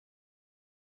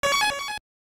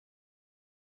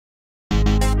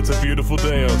beautiful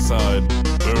day outside.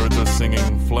 Birds are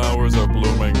singing, flowers are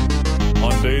blooming.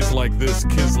 On days like this,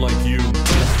 kids like you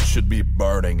should be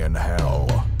burning in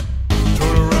hell.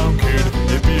 Turn around, kid,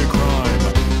 it'd be a crime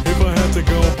if I had to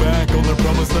go back on the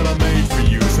promise that I made for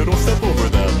you. So don't step over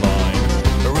that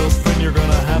line, or else then you're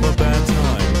gonna have a bad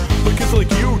time. But kids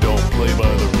like you don't play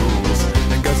by the rules,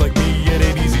 and guys like me, it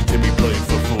ain't easy to be played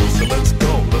for fools. So let's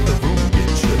go, let the room get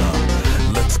shit up.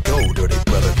 Let's go, dirty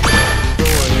brother. Go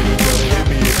ahead and try to hit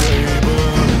me a table,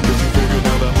 cause you figured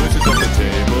now that much is on the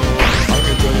table. I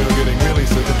can tell you're getting really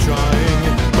sick of trying,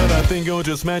 but I think you'll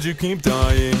just mad you keep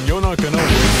dying. You're not gonna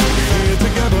win, we'll be here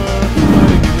together,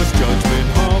 fighting in this judgment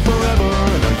hall forever.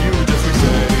 Now you just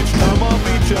reset each time I'll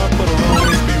beat ya, but I'll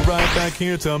always be right back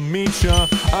here to meet ya.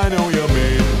 I know you're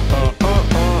made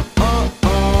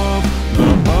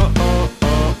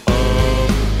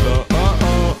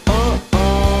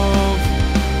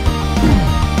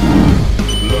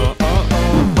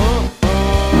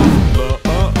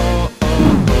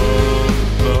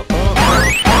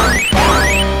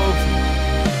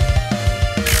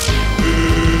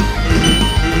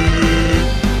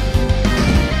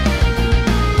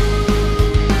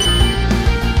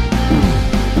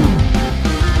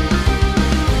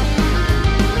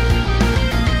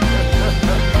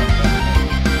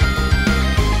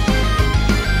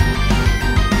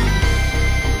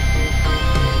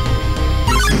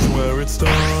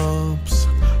stops.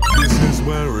 This is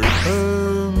where it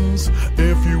ends.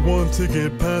 If you want to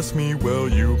get past me, well,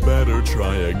 you better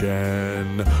try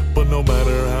again. But no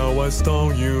matter how I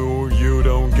stall you, you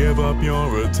don't give up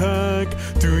your attack.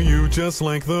 Do you just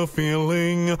like the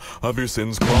feeling of your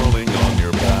sins crawling on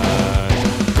your back?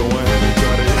 Go ahead and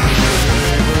try to hit me with your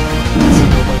neighbor. You should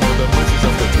know by now that much is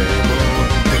off the table.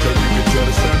 Think that you can try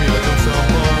to spare me like I'm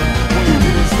someone. When you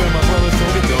didn't spare my brother, so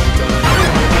we don't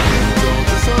die. Don't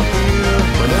disappear,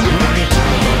 but everything you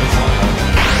talk about is high.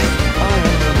 I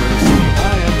am the mercy,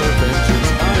 I am the vengeance,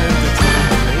 I am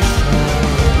determination.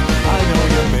 I know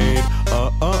you're made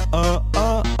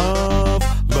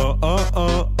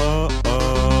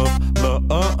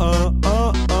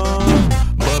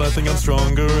but I think I'm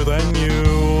stronger than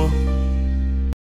you.